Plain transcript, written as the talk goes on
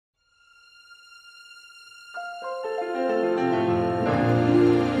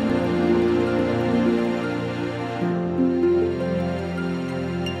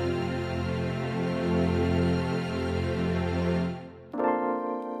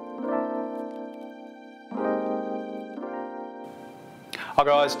Hi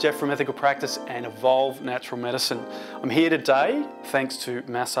guys, Jeff from Ethical Practice and Evolve Natural Medicine. I'm here today, thanks to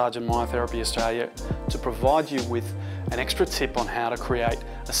Massage and Myotherapy Australia, to provide you with an extra tip on how to create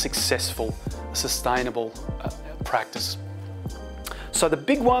a successful, sustainable practice. So the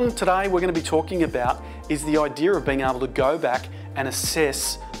big one today we're going to be talking about is the idea of being able to go back and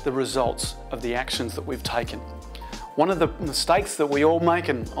assess the results of the actions that we've taken. One of the mistakes that we all make,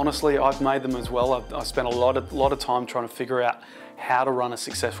 and honestly I've made them as well, I've spent a lot of time trying to figure out how to run a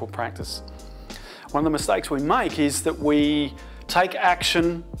successful practice. One of the mistakes we make is that we take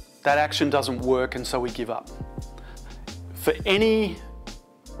action, that action doesn't work, and so we give up. For any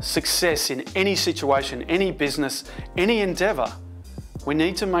success in any situation, any business, any endeavour, we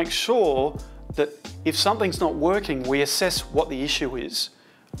need to make sure that if something's not working, we assess what the issue is,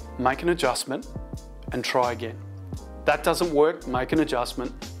 make an adjustment, and try again. That doesn't work, make an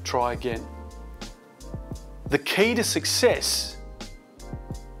adjustment, try again. The key to success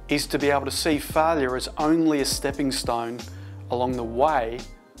is to be able to see failure as only a stepping stone along the way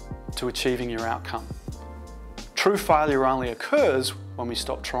to achieving your outcome. True failure only occurs when we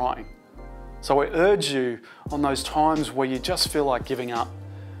stop trying. So I urge you on those times where you just feel like giving up,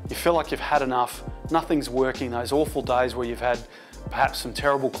 you feel like you've had enough, nothing's working, those awful days where you've had perhaps some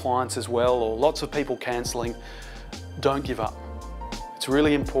terrible clients as well, or lots of people cancelling, don't give up. It's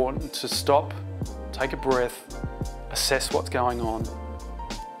really important to stop, take a breath, assess what's going on,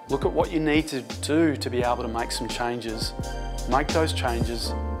 look at what you need to do to be able to make some changes, make those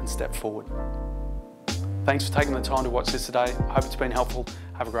changes and step forward. Thanks for taking the time to watch this today. I hope it's been helpful.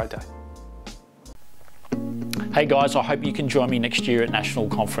 Have a great day. Hey guys, I hope you can join me next year at National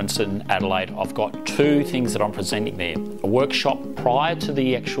Conference in Adelaide. I've got two things that I'm presenting there. A workshop prior to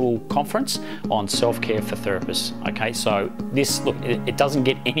the actual conference on self-care for therapists. Okay, so this, look, it doesn't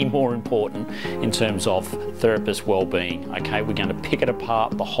get any more important in terms of therapist well-being. Okay, we're going to pick it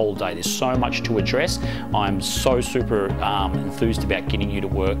apart the whole day. There's so much to address. I'm so super enthused about getting you to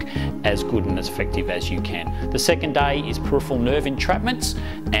work as good and as effective as you can. The second day is peripheral nerve entrapments,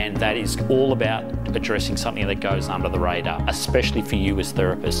 and that is all about addressing something that goes under the radar, especially for you as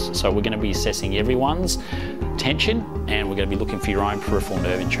therapists. So we're going to be assessing everyone's tension, and we're going to be looking for your own peripheral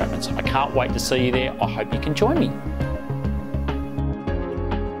nerve entrapments. I can't wait to see you there. I hope you can join me.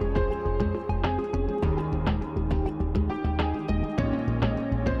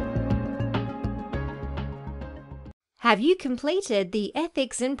 Have you completed the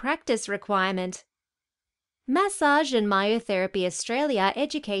Ethics in Practice requirement? Massage and Myotherapy Australia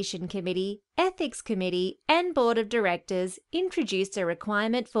Education Committee, Ethics Committee and Board of Directors introduced a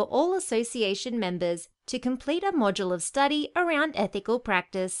requirement for all association members to complete a module of study around ethical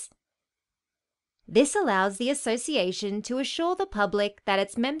practice. This allows the association to assure the public that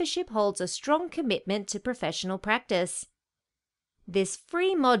its membership holds a strong commitment to professional practice. This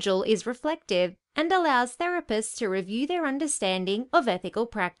free module is reflective and allows therapists to review their understanding of ethical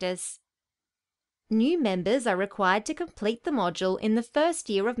practice. New members are required to complete the module in the first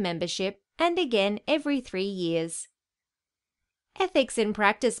year of membership and again every 3 years. Ethics in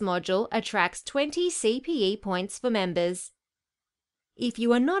Practice module attracts 20 CPE points for members. If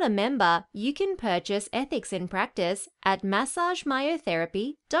you are not a member, you can purchase Ethics in Practice at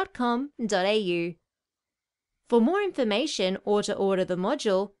massagemyotherapy.com.au. For more information or to order the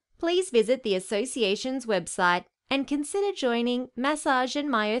module, please visit the association's website and consider joining Massage and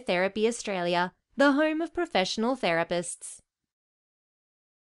Myotherapy Australia, the home of professional therapists.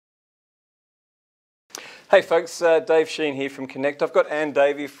 Hey folks, Dave Sheen here from Connect. I've got Ann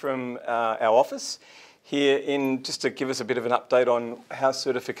Davey from our office here in just to give us a bit of an update on how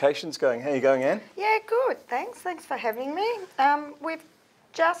certification's going. How are you going, Ann? Yeah, good, thanks. Thanks for having me. We've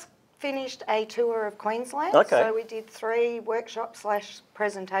just finished a tour of Queensland. Okay. So we did 3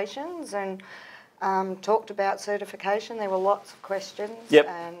 workshops/presentations and talked about certification. There were lots of questions. Yep.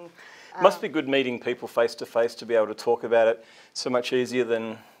 And must be good meeting people face to face to be able to talk about it. So much easier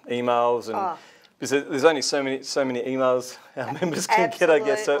than emails and because there's only so many emails our members can get, I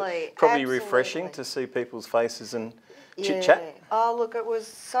guess. So probably refreshing to see people's faces and chit chat. Oh, look, it was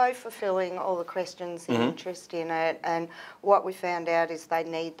so fulfilling, all the questions, the interest in it, and what we found out is they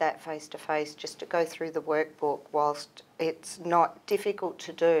need that face-to-face just to go through the workbook. Whilst it's not difficult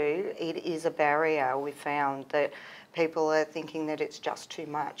to do, it is a barrier. We found that people are thinking that it's just too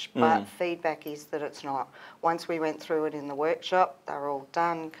much, but feedback is that it's not. Once we went through it in the workshop, they were all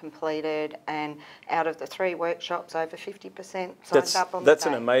done, completed, and out of the 3 workshops, over 50% signed up on the day. That's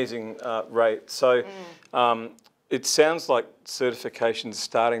an amazing rate. So it sounds like certification is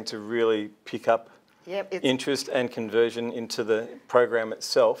starting to really pick up interest and conversion into the program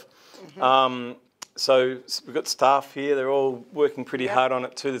itself. So we've got staff here, they're all working pretty hard on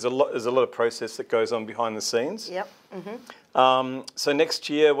it too. There's a lot of process that goes on behind the scenes. Yep. So next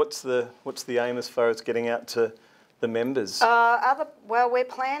year, what's the aim as far as getting out to the members? Well, we're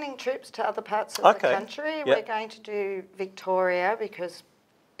planning trips to other parts of the country. Yep. We're going to do Victoria because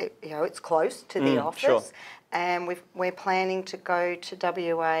it's close to the office. Sure. And we're planning to go to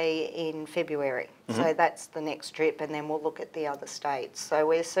WA in February. So that's the next trip, and then we'll look at the other states. So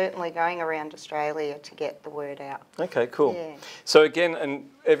we're certainly going around Australia to get the word out. Okay, cool. Yeah. So again, and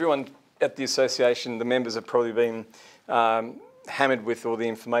everyone at the association, the members have probably been hammered with all the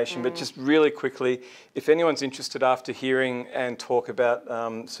information, but just really quickly, if anyone's interested after hearing and talk about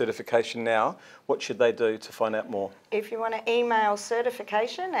certification now, what should they do to find out more? If you want to email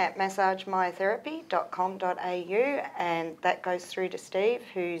certification@massagemyotherapy.com.au, and that goes through to Steve,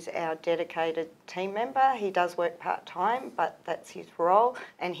 who's our dedicated team member. He does work part-time, but that's his role,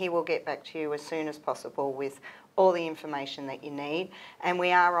 and he will get back to you as soon as possible with all the information that you need. And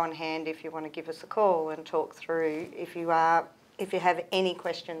we are on hand if you want to give us a call and talk through if you have any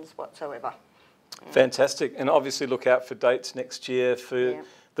questions whatsoever. Fantastic. And obviously look out for dates next year for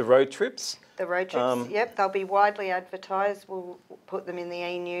the road trips. The road trips, yep, they'll be widely advertised. We'll put them in the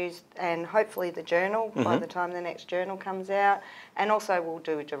e-news and hopefully the journal by the time the next journal comes out. And also we'll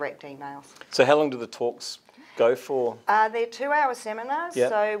do direct emails. So how long do the talks go for? They're 2-hour seminars,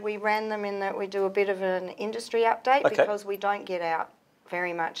 so we ran them in that we do a bit of an industry update because we don't get out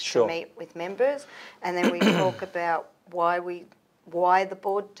very much to meet with members, and then we talk about why the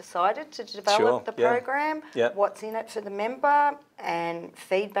board decided to develop the program, what's in it for the member, and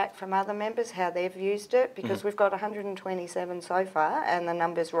feedback from other members, how they've used it, because we've got 127 so far, and the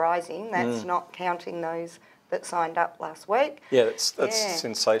number's rising. That's not counting those that signed up last week. Yeah, that's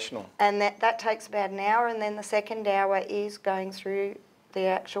sensational. And that takes about an hour, and then the second hour is going through the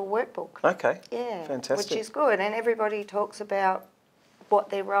actual workbook. Okay, yeah, fantastic. Which is good, and everybody talks about what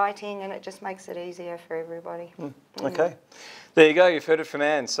they're writing, and it just makes it easier for everybody. Okay, there you go, you've heard it from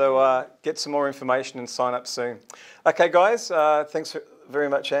Anne. So get some more information and sign up soon. Okay guys, thanks very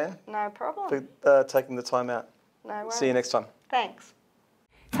much Anne. No problem. For taking the time out. No worries. See you next time. Thanks.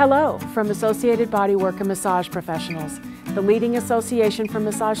 Hello from Associated Bodywork and Massage Professionals, the leading association for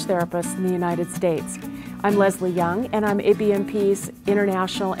massage therapists in the United States. I'm Leslie Young, and I'm ABMP's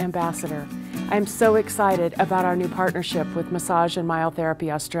International Ambassador. I'm so excited about our new partnership with Massage and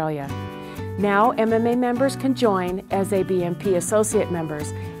Myotherapy Australia. Now, MMA members can join as ABMP Associate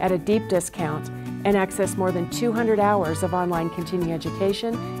members at a deep discount and access more than 200 hours of online continuing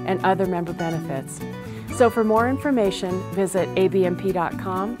education and other member benefits. So for more information, visit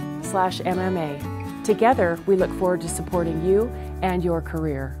abmp.com/MMA. Together, we look forward to supporting you and your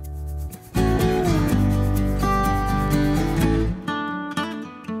career.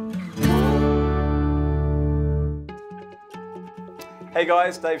 Hey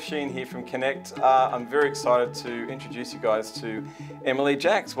guys, Dave Shearer here from Connect. I'm very excited to introduce you guys to Emily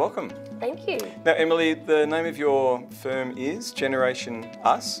Jaksch. Welcome. Thank you. Now Emily, the name of your firm is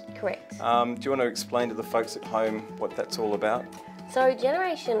GenerationUs. Correct. Do you want to explain to the folks at home what that's all about? So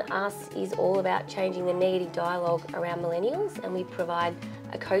GenerationUs is all about changing the negative dialogue around millennials, and we provide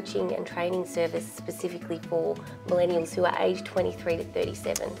a coaching and training service specifically for millennials who are aged 23 to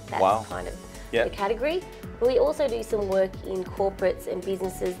 37. That's kind of the category. But we also do some work in corporates and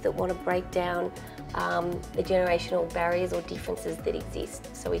businesses that want to break down the generational barriers or differences that exist.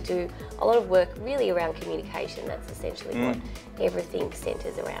 So we do a lot of work really around communication. That's essentially what everything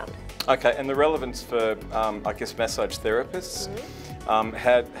centres around. Okay, and the relevance for, I guess, massage therapists,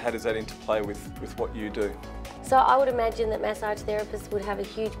 how does that interplay with what you do? So I would imagine that massage therapists would have a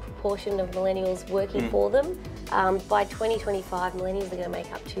huge proportion of millennials working for them. By 2025, millennials are going to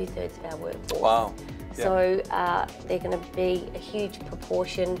make up 2/3 of our workforce. Wow. So they're going to be a huge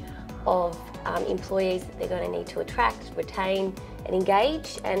proportion of employees that they're going to need to attract, retain and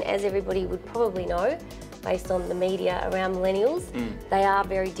engage. And as everybody would probably know, based on the media around millennials, they are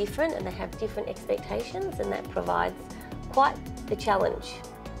very different and they have different expectations, and that provides quite the challenge.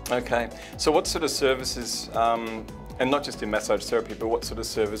 Okay, so what sort of services, and not just in massage therapy, but what sort of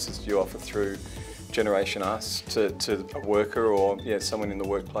services do you offer through GenerationUs to a worker or someone in the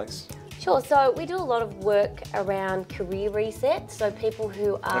workplace? Sure, so we do a lot of work around career reset, so people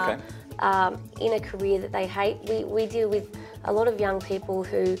who are in a career that they hate. We deal with a lot of young people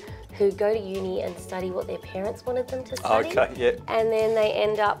who go to uni and study what their parents wanted them to study. And then they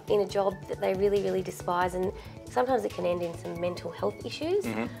end up in a job that they really, really despise, and sometimes it can end in some mental health issues.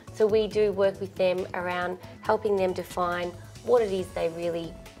 So we do work with them around helping them define what it is they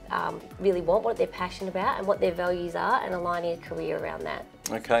really really want, what they're passionate about and what their values are, and aligning a career around that.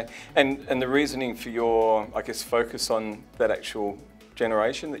 Okay, and the reasoning for your, I guess, focus on that actual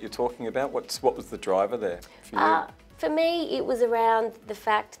generation that you're talking about, what was the driver there for you? For me, it was around the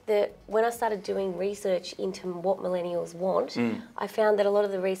fact that when I started doing research into what millennials want, I found that a lot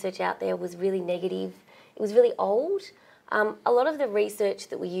of the research out there was really negative. It was really old. A lot of the research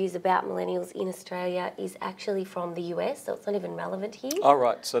that we use about millennials in Australia is actually from the US, so it's not even relevant here. Oh,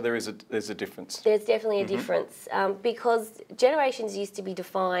 right, so there's a difference. There's definitely a difference because generations used to be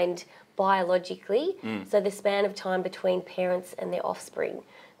defined biologically, so the span of time between parents and their offspring.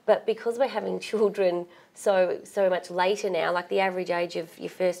 But because we're having children so much later now, like the average age of your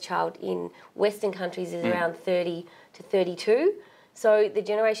first child in Western countries is around 30 to 32, so the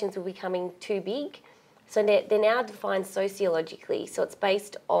generations were becoming too big. So they're now defined sociologically, so it's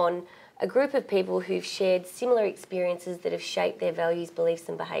based on a group of people who've shared similar experiences that have shaped their values, beliefs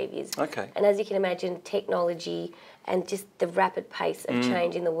and behaviours. Okay. And as you can imagine, technology and just the rapid pace of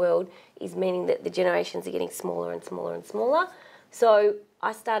change in the world is meaning that the generations are getting smaller and smaller and smaller. So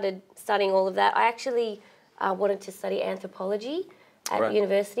I started studying all of that. I actually wanted to study anthropology at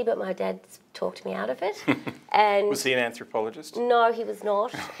university, but my dad talked me out of it. And was he an anthropologist? No, he was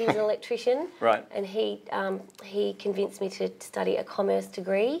not. He was an electrician. Right. And he convinced me to study a commerce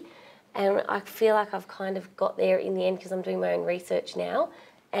degree. And I feel like I've kind of got there in the end because I'm doing my own research now.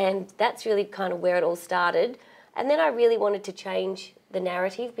 And that's really kind of where it all started. And then I really wanted to change the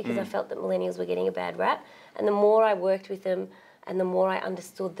narrative because I felt that millennials were getting a bad rap. And the more I worked with them and the more I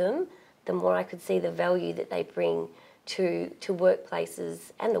understood them, the more I could see the value that they bring to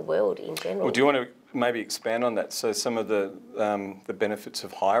workplaces and the world in general. Well, do you want to maybe expand on that? So some of the benefits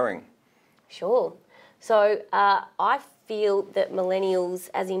of hiring. Sure. So I feel that millennials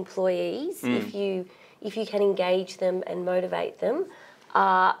as employees, if you can engage them and motivate them,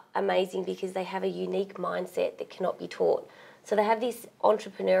 are amazing because they have a unique mindset that cannot be taught. So they have this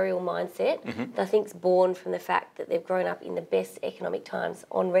entrepreneurial mindset that I think is born from the fact that they've grown up in the best economic times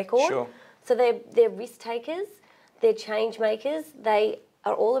on record. Sure. So they're risk takers, they're change makers, they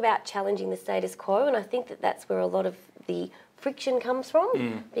are all about challenging the status quo, and I think that that's where a lot of the friction comes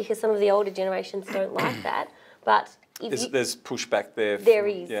from because some of the older generations don't like that. But there's pushback there. There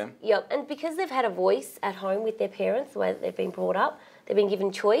is. Yeah. Yep. And because they've had a voice at home with their parents, the way that they've been brought up, they've been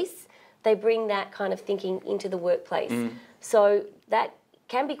given choice, they bring that kind of thinking into the workplace. So that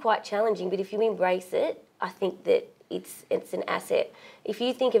can be quite challenging, but if you embrace it, I think that it's an asset. If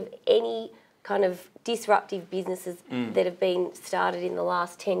you think of any kind of disruptive businesses that have been started in the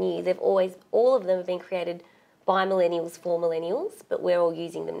last 10 years, all of them have been created by millennials for millennials, but we're all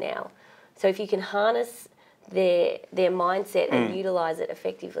using them now. So if you can harness their mindset and utilise it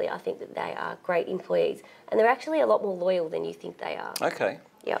effectively, I think that they are great employees. And they're actually a lot more loyal than you think they are. Okay.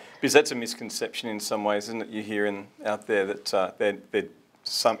 Yep. Because that's a misconception in some ways, isn't it? You hear out there that they're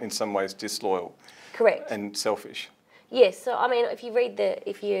in some ways disloyal. Correct. And selfish. Yes, so I mean, if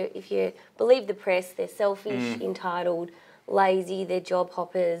you believe the press, they're selfish, entitled, lazy, they're job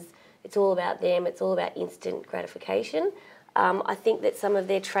hoppers. It's all about them. It's all about instant gratification. I think that some of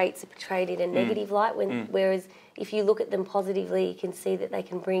their traits are portrayed in a negative light, whereas if you look at them positively, you can see that they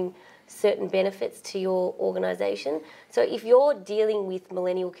can bring certain benefits to your organisation. So if you're dealing with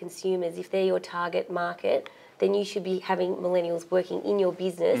millennial consumers, if they're your target market, then you should be having millennials working in your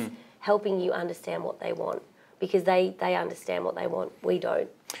business, helping you understand what they want, because they understand what they want, we don't.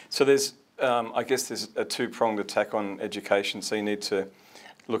 So there's, I guess there's a two-pronged attack on education. So you need to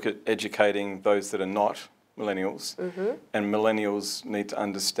look at educating those that are not millennials, and millennials need to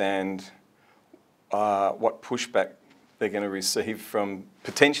understand what pushback they're going to receive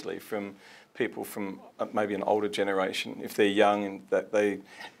potentially from people from maybe an older generation if they're young, and that they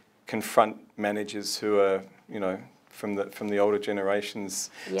confront managers who are, from the older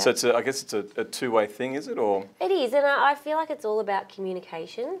generations. Yep. So I guess it's a two-way thing, is it? Or it is, and I feel like it's all about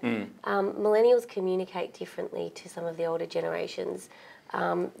communication. Millennials communicate differently to some of the older generations.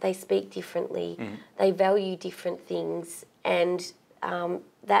 They speak differently. They value different things, and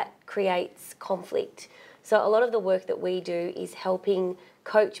that creates conflict. So a lot of the work that we do is helping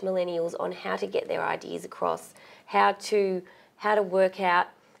coach millennials on how to get their ideas across, how to work out,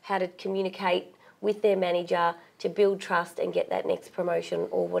 how to communicate with their manager to build trust and get that next promotion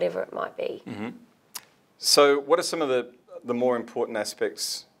or whatever it might be. So what are some of the more important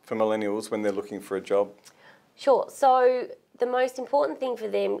aspects for millennials when they're looking for a job? Sure. So the most important thing for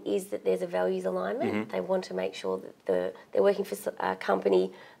them is that there's a values alignment. They want to make sure that they're working for a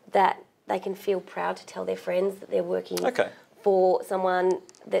company that they can feel proud to tell their friends that they're working for someone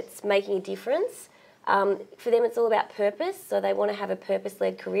that's making a difference. For them, it's all about purpose. So they want to have a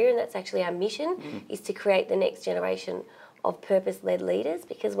purpose-led career, and that's actually our mission, is to create the next generation of purpose-led leaders,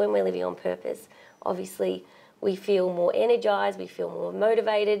 because when we're living on purpose, obviously we feel more energised, we feel more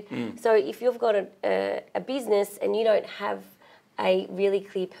motivated. So if you've got a business and you don't have a really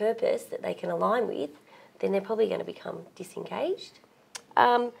clear purpose that they can align with, then they're probably going to become disengaged.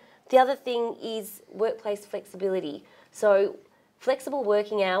 The other thing is workplace flexibility. So flexible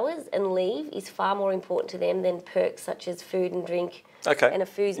working hours and leave is far more important to them than perks such as food and drink and a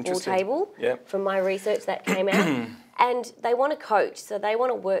foosball table. From my research, that came out. And they want to coach, so they want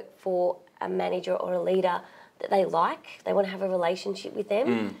to work for a manager or a leader that they like. They want to have a relationship with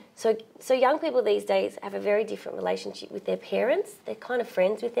them. So young people these days have a very different relationship with their parents. They're kind of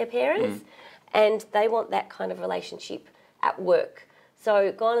friends with their parents, and they want that kind of relationship at work.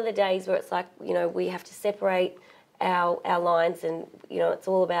 So gone are the days where it's like, you know, we have to separate our lines, and, you know, it's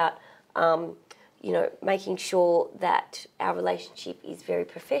all about, you know, making sure that our relationship is very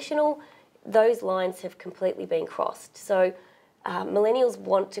professional. Those lines have completely been crossed. So millennials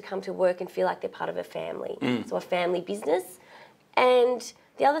want to come to work and feel like they're part of a family, so a family business. And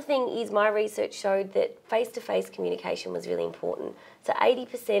the other thing is, my research showed that face-to-face communication was really important. So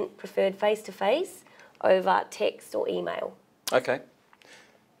 80% preferred face-to-face over text or email. Okay.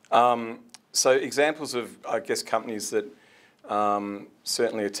 So examples of, I guess, companies that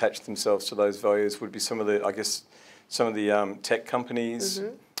certainly attach themselves to those values would be some of the, I guess, some of the tech companies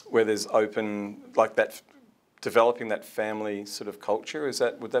where there's open, like that, developing that family sort of culture. Is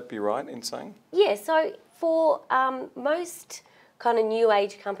that, would that be right in saying? Yeah, so for most kind of new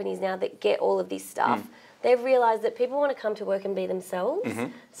age companies now that get all of this stuff, they've realised that people want to come to work and be themselves,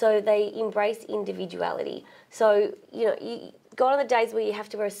 so they embrace individuality. So, you know, gone are the days where you have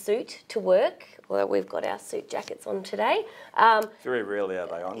to wear a suit to work. Well, we've got our suit jackets on today. Very rarely are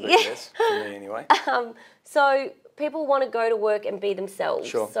they on, but yes, for me anyway. So people want to go to work and be themselves.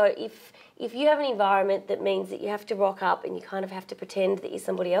 Sure. So if you have an environment that means that you have to rock up and you kind of have to pretend that you're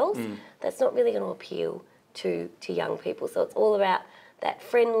somebody else, that's not really going to appeal to young people. So it's all about that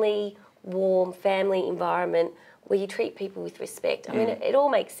friendly, warm family environment where you treat people with respect. I mean, it all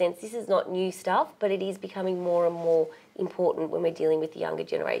makes sense. This is not new stuff, but it is becoming more and more important when we're dealing with the younger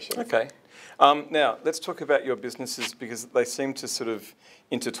generations. Okay. Now, let's talk about your businesses, because they seem to sort of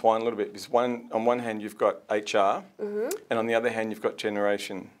intertwine a little bit. Because on one hand, you've got HR, and on the other hand, you've got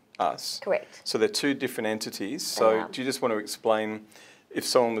GenerationUs. Correct. So they're two different entities. So do you just want to explain, if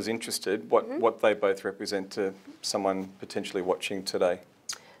someone was interested, what they both represent to someone potentially watching today?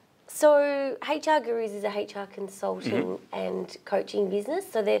 So HR Gurus is a HR consulting and coaching business.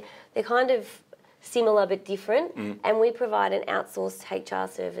 So they're kind of similar but different, and we provide an outsourced HR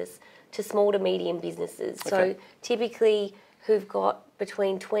service to small to medium businesses. So typically who've got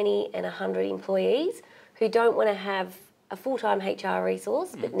between 20 and 100 employees who don't want to have a full-time HR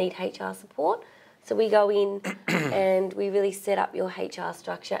resource but need HR support. So we go in and we really set up your HR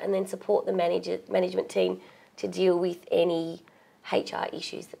structure and then support the management team to deal with any HR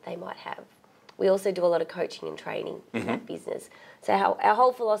issues that they might have. We also do a lot of coaching and training in that business. So our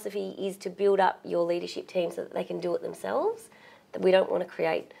whole philosophy is to build up your leadership team so that they can do it themselves. That we don't want to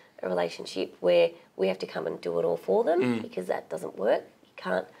create a relationship where we have to come and do it all for them, because that doesn't work. You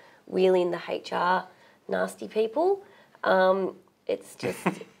can't wheel in the HR nasty people. It's just,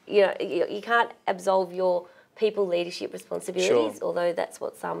 you know, you can't absolve your people leadership responsibilities, although that's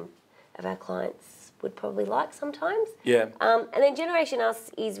what some of our clients would probably like sometimes. Yeah. And then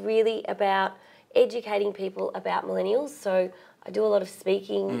GenerationUs is really about educating people about millennials. So I do a lot of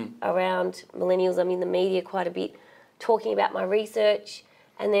speaking around millennials. I'm in the media quite a bit, talking about my research,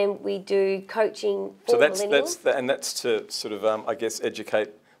 and then we do coaching for millennials. That's to sort of, I guess, educate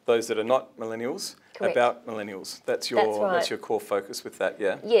those that are not millennials about millennials. That's your core focus with that,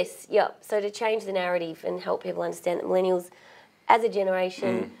 yeah? Yes, yep. So to change the narrative and help people understand that millennials, as a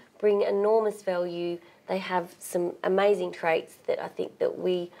generation, bring enormous value. They have some amazing traits that I think that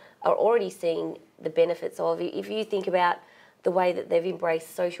we are already seeing the benefits of. If you think about the way that they've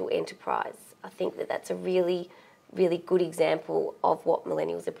embraced social enterprise, I think that that's a really, really good example of what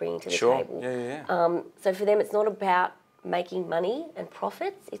millennials are bringing to the table. Yeah. So for them, it's not about making money and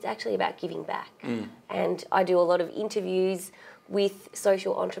profits, it's actually about giving back. And I do a lot of interviews with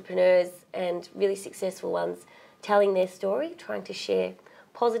social entrepreneurs and really successful ones telling their story, trying to share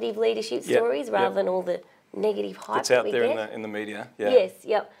positive leadership stories rather than all the negative hype that's out there in the media. Yeah. Yes,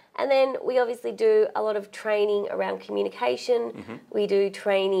 yep. And then we obviously do a lot of training around communication. We do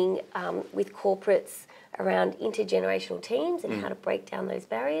training with corporates around intergenerational teams and how to break down those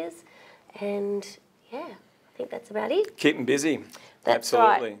barriers. And yeah. I think that's about it. Keep them busy. That's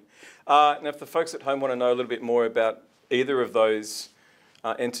Absolutely. Now, if the folks at home want to know a little bit more about either of those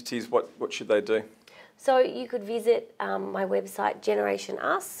entities, what should they do? So you could visit my website,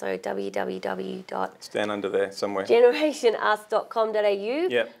 GenerationUs, so www. Stand under there somewhere. GenerationUs.com.au.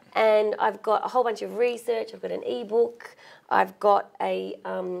 Yep. And I've got a whole bunch of research. I've got an ebook. I've got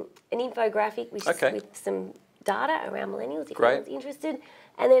an infographic which is with some data around millennials if anyone's interested.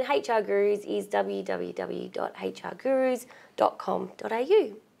 And then HR Gurus is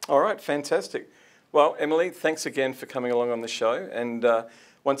www.hrgurus.com.au. All right, fantastic. Well, Emily, thanks again for coming along on the show. And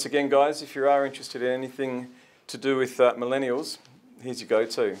once again, guys, if you are interested in anything to do with millennials, here's your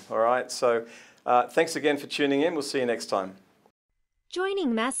go-to. All right, so thanks again for tuning in. We'll see you next time.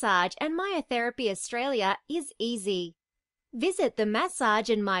 Joining Massage and Myotherapy Australia is easy. Visit the Massage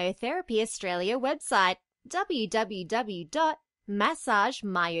and Myotherapy Australia website,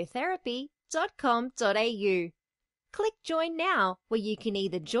 www.massagemyotherapy.com.au. Click Join Now, where you can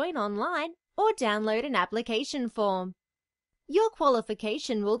either join online or download an application form. Your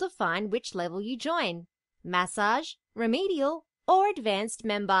qualification will define which level you join: massage, remedial, or advanced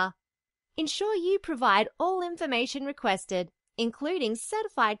member. Ensure you provide all information requested, including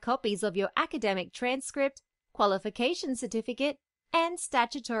certified copies of your academic transcript, qualification certificate, and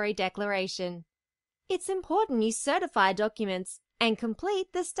statutory declaration. It's important you certify documents and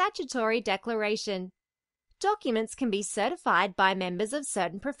complete the statutory declaration. Documents can be certified by members of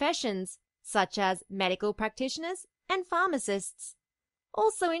certain professions, such as medical practitioners and pharmacists.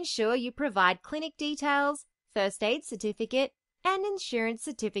 Also ensure you provide clinic details, first aid certificate, and insurance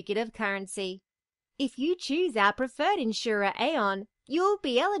certificate of currency. If you choose our preferred insurer Aon, you'll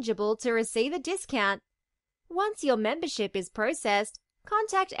be eligible to receive a discount. Once your membership is processed,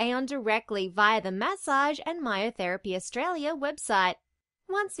 contact Aon directly via the Massage and Myotherapy Australia website.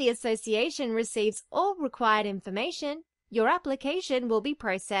 Once the association receives all required information, your application will be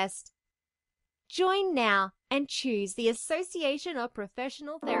processed. Join now and choose the Association of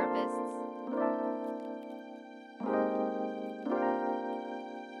Professional Therapists.